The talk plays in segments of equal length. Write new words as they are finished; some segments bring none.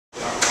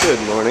Good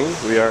morning.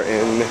 We are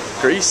in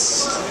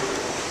Greece.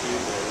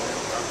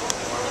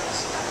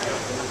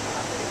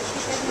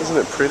 Isn't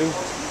it pretty?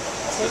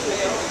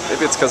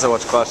 Maybe it's because I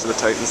watched Clash of the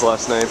Titans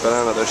last night, but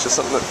I don't know. There's just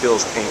something that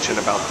feels ancient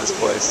about this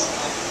place.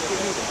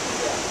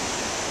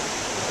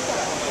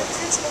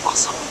 It's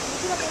awesome.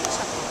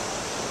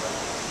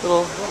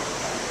 Little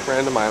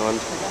random island.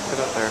 Right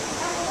out there.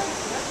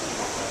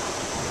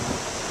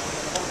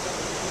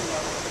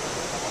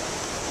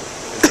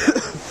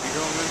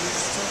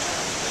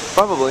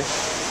 Probably.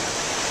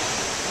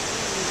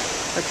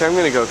 Okay, I'm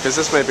gonna go because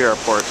this may be our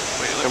port,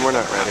 and we're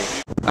not ready.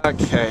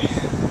 Okay,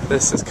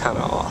 this is kind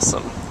of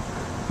awesome.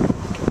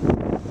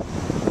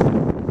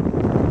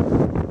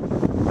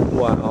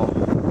 Wow.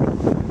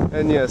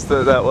 And yes,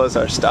 that was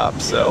our stop,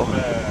 so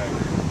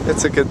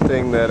it's a good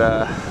thing that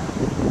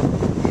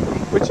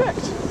we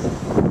checked.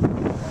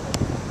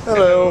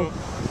 Hello.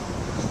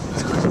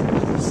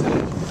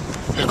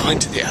 We're going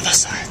to the other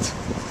side.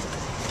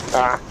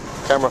 Ah,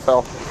 camera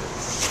fell.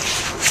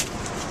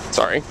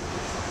 Sorry.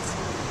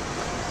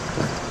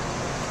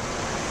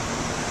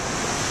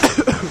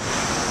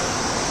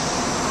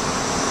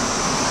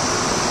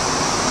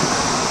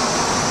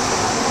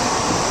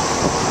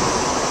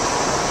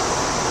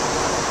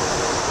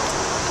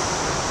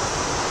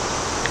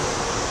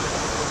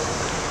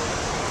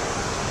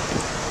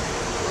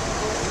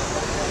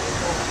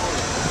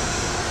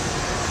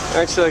 I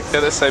actually like the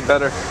other side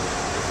better.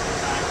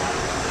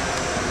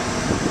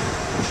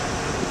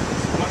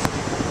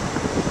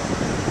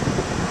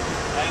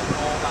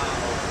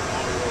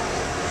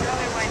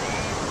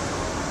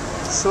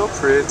 So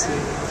pretty.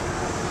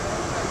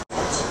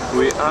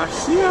 We are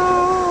here.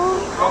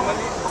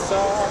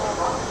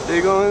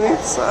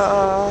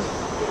 Igoumenitsa.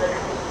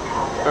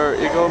 Or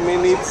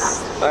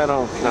Igoumenitsa. I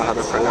don't know how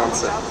to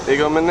pronounce it.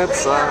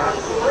 Igoumenitsa.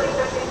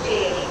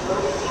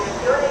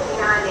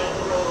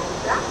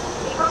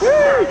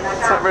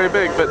 It's not very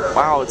big, but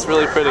wow, it's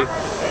really pretty.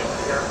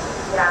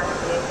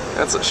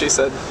 That's what she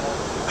said.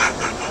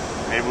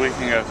 Maybe we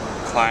can go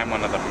climb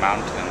one of the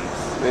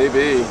mountains.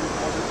 Maybe.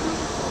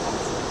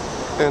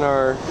 In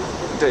our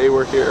day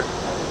we're here.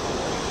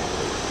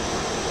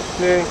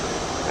 Okay, I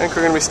think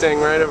we're gonna be staying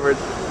right over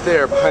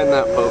there behind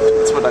that boat.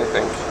 That's what I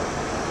think. Is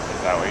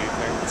that what you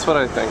think? That's what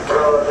I think.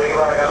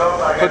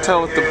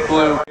 Hotel with the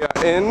blue.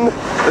 In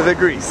the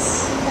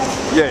Greece.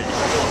 Yay.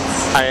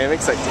 I am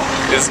excited.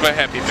 This is my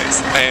happy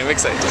face. I am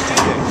excited.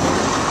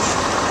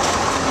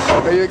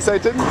 Yay. Are you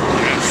excited?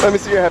 Yes. Let me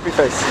see your happy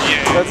face.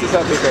 Yeah. That's his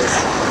happy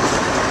face.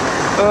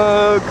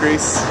 Oh,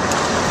 Greece.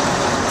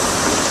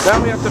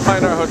 Now we have to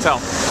find our hotel.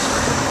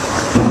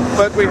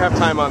 But we have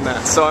time on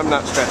that, so I'm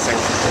not stressing.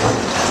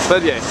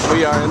 But yay,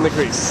 we are in the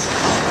Greece.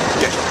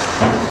 Yay.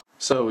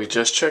 So we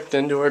just checked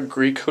into our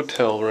Greek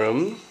hotel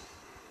room.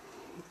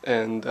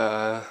 And,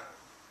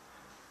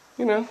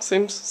 you know,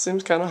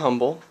 seems kind of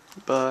humble.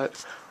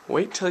 But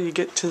wait till you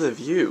get to the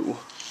view.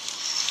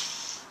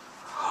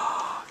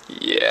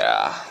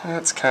 Yeah,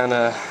 that's kind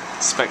of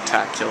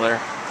spectacular.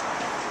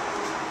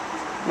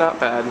 Not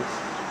bad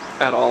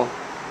at all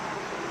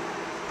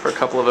for a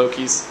couple of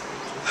Okies.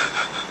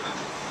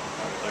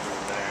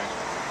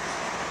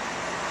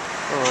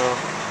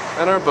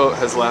 And our boat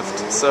has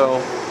left,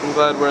 so I'm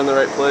glad we're in the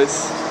right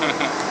place.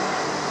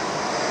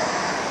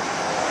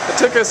 It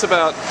took us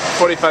about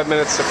 45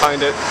 minutes to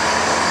find it.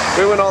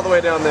 We went all the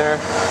way down there,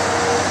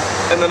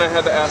 and then I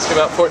had to ask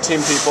about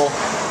 14 people.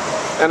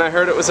 And I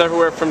heard it was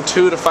everywhere from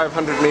 200 to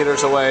 500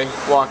 meters away,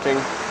 walking.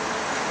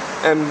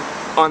 And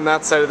on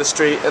that side of the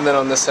street, and then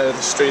on this side of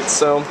the street,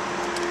 so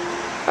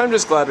I'm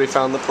just glad we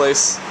found the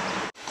place.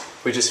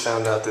 We just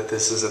found out that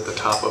this is at the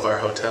top of our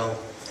hotel.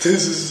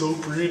 This is so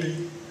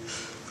pretty.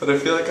 But I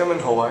feel like I'm in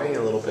Hawaii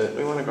a little bit.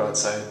 We want to go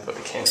outside, but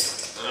we can't.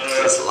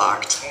 It's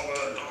locked.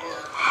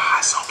 Ah,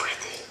 so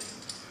pretty.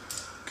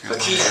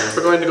 Okay,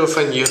 we're going to go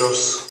find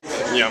gyros.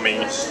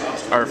 Yummy.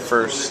 Our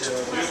first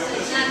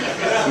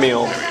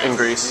meal in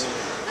Greece.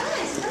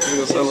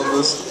 I love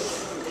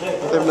this. I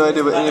have no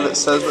idea what any of it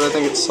says, but I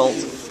think it's salt.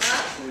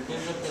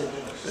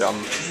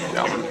 Yum,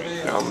 yum,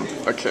 yum.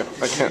 Okay,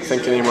 I can't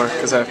think anymore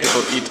because I have to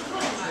go eat.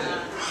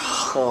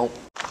 Oh.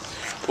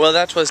 Well,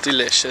 that was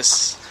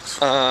delicious.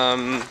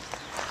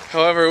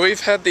 However,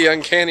 we've had the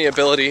uncanny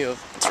ability of,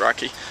 it's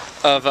rocky,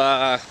 of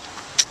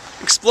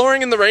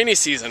exploring in the rainy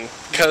season.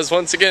 Because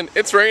once again,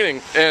 it's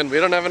raining and we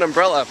don't have an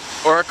umbrella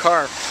or a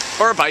car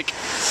or a bike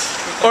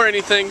or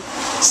anything.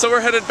 So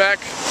we're headed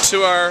back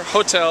to our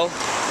hotel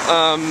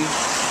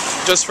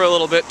just for a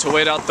little bit to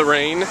wait out the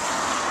rain.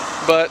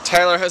 But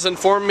Tyler has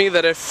informed me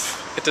that if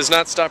it does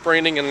not stop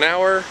raining in an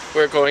hour,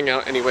 we're going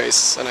out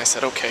anyways. And I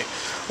said, okay.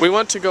 We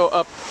want to go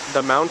up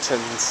the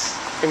mountains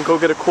and go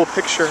get a cool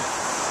picture.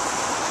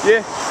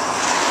 Yeah.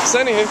 So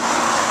anywho,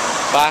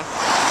 bye.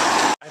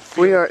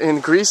 We are in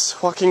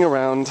Greece, walking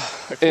around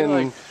in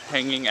like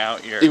hanging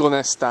out your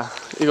Igoumenitsa.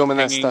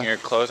 hanging your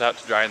clothes out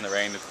to dry in the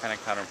rain is kind of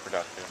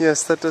counterproductive.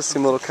 Yes, that does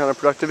seem a little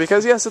counterproductive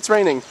because yes, it's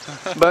raining.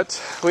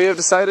 But we have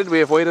decided we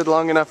have waited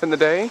long enough in the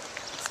day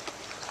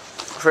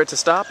for it to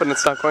stop, and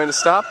it's not going to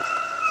stop.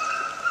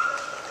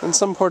 And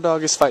some poor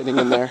dog is fighting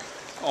in there.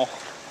 Oh.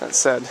 That's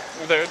sad.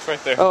 There, it's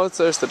right there. Oh,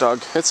 there's the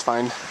dog. It's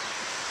fine.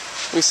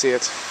 We see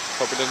it.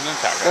 Hope it doesn't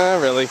attack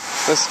us. Really?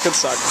 This could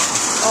suck.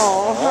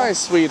 Oh, hi,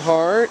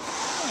 sweetheart.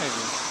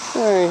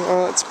 Hey,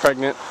 oh, it's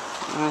pregnant.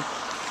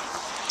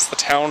 It's the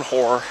town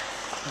whore.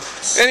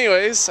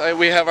 Anyways,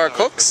 we have our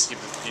cokes. Keep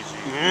it PG.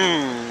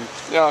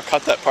 Yeah, I'll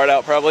cut that part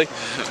out probably.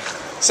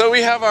 So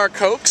we have our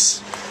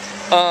cokes.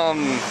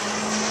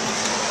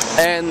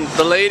 And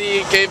the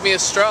lady gave me a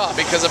straw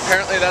because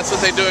apparently that's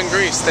what they do in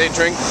Greece. They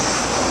drink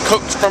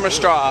cokes from a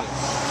straw.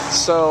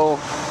 So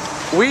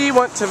we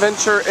want to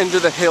venture into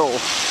the hill.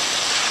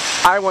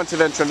 I want to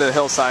venture into the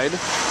hillside.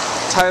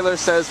 Tyler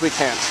says we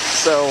can't.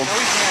 So No, we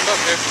can. Look,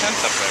 there's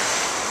tents up there.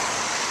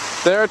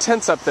 there are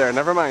tents up there.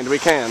 Never mind, we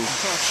can.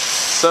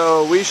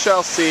 So we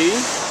shall see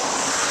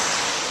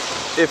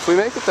if we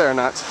make it there or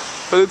not.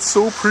 But it's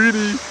so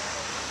pretty.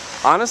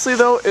 Honestly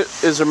though, it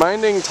is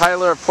reminding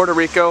Tyler of Puerto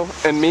Rico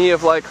and me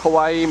of like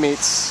Hawaii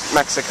meets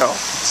Mexico.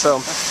 So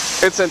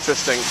it's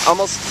interesting.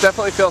 Almost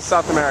definitely feels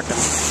South American.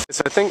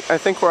 So I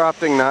think we're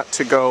opting not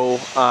to go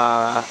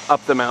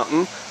up the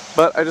mountain,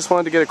 but I just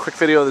wanted to get a quick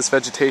video of this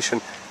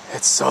vegetation.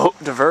 It's so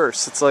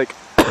diverse. It's like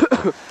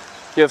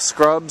you have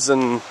scrubs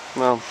and,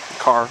 well,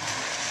 car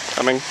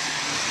coming.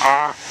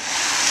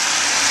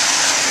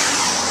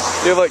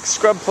 You have like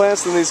scrub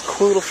plants and these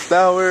cool little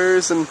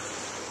flowers and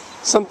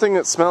something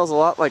that smells a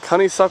lot like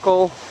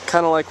honeysuckle,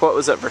 kind of like what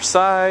was at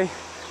Versailles.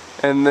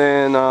 And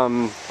then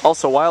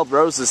also wild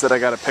roses that I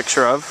got a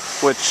picture of,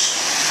 which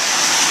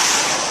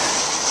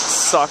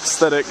sucks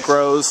that it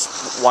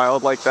grows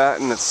wild like that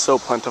and it's so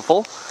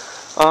plentiful.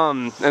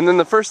 And then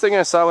the first thing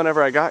I saw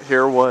whenever I got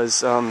here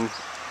was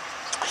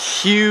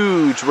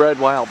huge red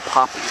wild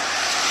poppy.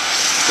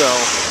 So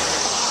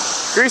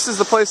Greece is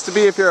the place to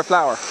be if you're a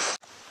flower.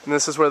 And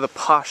this is where the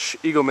posh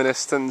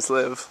Igoumenitsans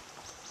live.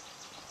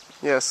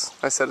 Yes,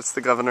 I said it's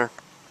the governor.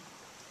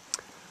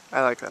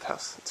 I like that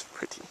house. It's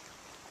pretty.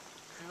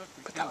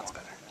 But that one's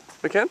better.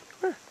 We can?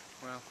 Where?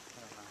 Well, I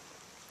don't know.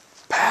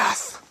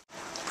 Path.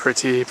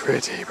 Pretty,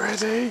 pretty,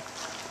 pretty.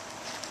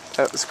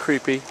 That was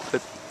creepy.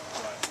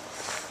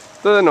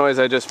 The noise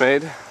I just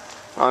made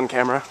on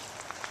camera.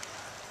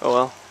 Oh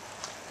well.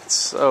 It's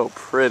so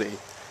pretty. Those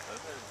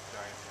are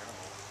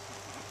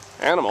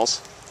giant Animals?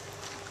 animals.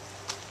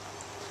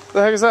 What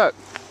the heck is that?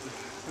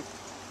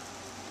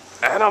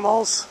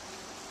 Animals?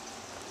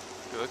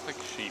 They look like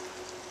sheep.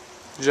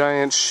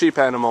 Giant sheep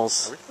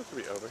animals. Are we supposed to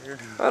be over here?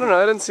 I don't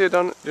know, I didn't see a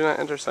do not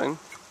enter sign.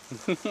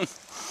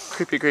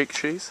 Creepy Greek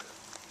trees.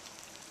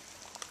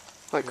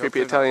 Like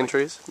creepy Italian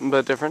trees,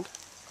 but different.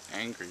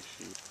 Angry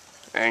sheep.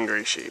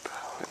 Angry sheep.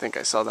 I think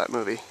I saw that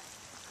movie.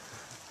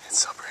 It's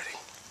so pretty.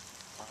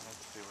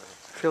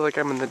 I feel like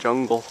I'm in the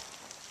jungle.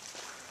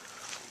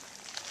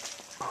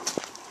 I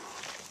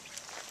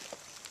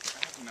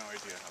have no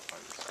idea how far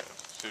this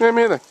goes. Yeah,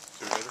 me either.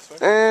 Should we go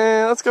this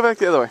way? Let's go back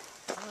the other way.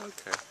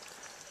 Okay.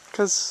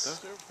 Because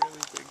Those are really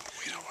big.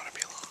 we don't want to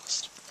be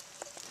lost.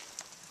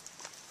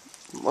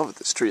 I love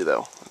this tree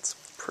though. It's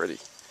pretty.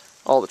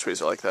 All the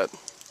trees are like that.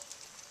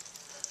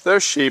 They're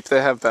sheep,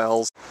 they have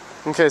bells.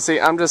 Okay, see,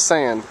 I'm just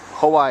saying,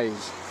 Hawaii.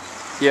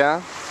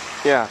 Yeah?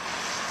 Yeah.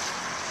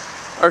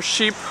 Our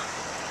sheep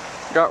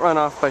got run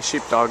off by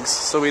sheepdogs,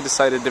 so we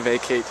decided to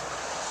vacate.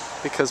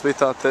 Because we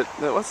thought that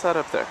what's that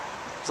up there?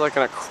 It's like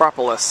an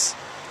acropolis.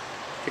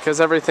 Because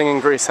everything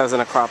in Greece has an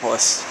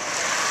acropolis.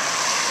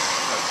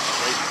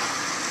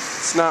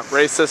 It's not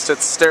racist,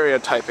 it's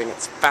stereotyping,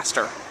 it's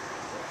faster.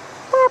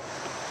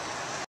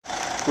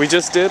 We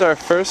just did our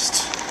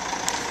first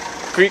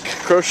Greek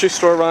grocery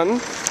store run,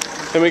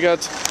 and we got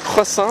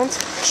croissant,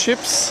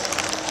 chips,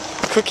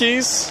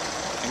 cookies,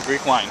 And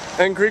Greek wine.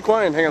 and Greek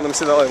wine. Hang on, let me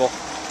see that label.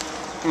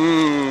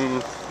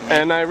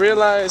 And I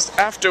realized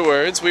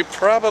afterwards we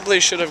probably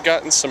should have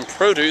gotten some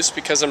produce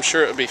because I'm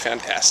sure it would be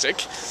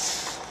fantastic.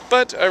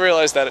 But I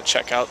realized that at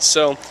checkout.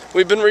 So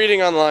we've been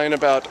reading online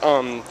about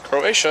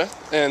Croatia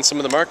and some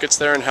of the markets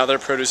there and how their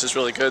produce is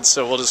really good,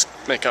 so we'll just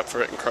make up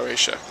for it in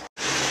Croatia.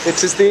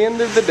 It is the end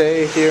of the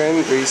day here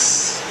in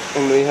Greece,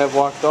 and we have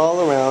walked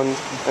all around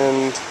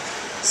and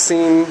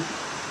seen,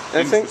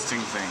 I think, Interesting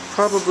things.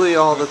 probably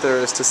all that there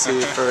is to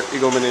see for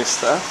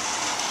Igoumenitsa.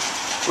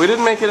 We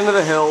didn't make it into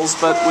the hills,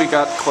 but we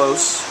got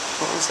close.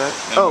 What was that?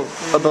 Oh,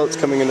 a boat's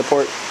coming into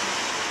port.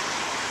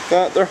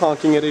 They're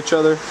honking at each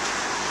other.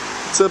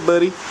 What's up,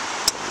 buddy?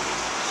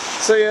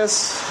 So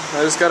yes,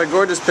 I just got a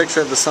gorgeous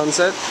picture of the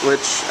sunset,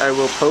 which I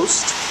will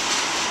post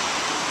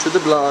to the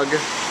blog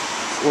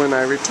when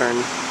I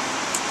return.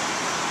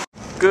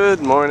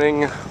 Good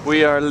morning.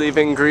 We are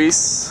leaving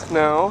Greece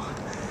now,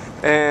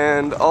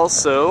 and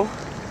also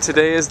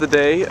today is the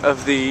day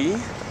of the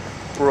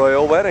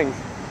royal wedding,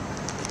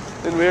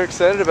 and we're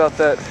excited about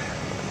that.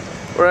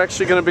 We're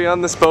actually going to be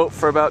on this boat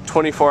for about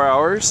 24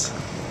 hours,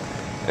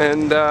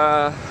 and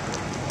our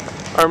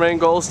main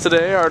goals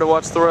today are to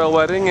watch the royal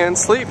wedding and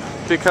sleep,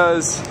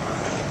 because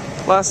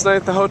last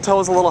night the hotel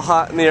was a little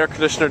hot and the air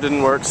conditioner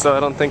didn't work, so I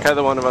don't think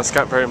either one of us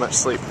got very much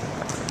sleep.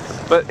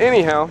 But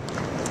anyhow,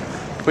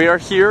 we are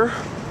here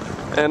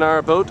and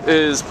our boat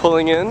is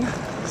pulling in,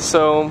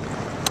 so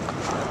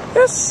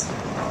yes.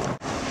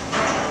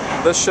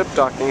 The ship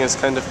docking is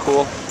kind of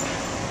cool.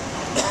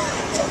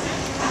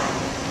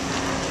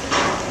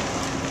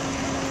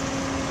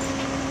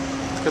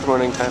 Good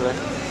morning, Tyler.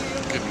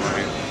 Good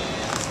morning.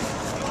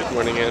 Good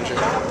morning, Andrew.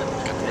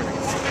 Good morning.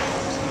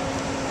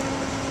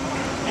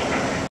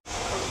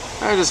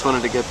 I just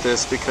wanted to get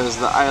this because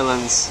the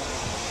islands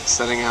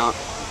setting out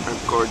are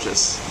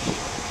gorgeous.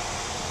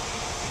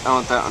 I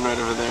want that one right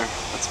over there.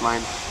 That's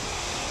mine.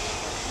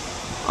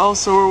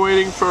 Also, we're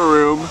waiting for a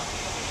room.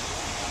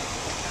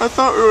 I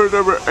thought we were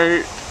number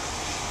 8.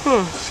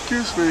 Oh,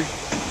 excuse me.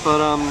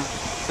 But,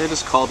 they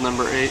just called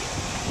number 8.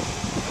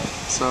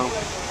 So,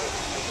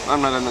 I'm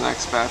not in the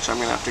next batch. I'm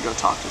gonna have to go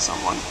talk to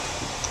someone.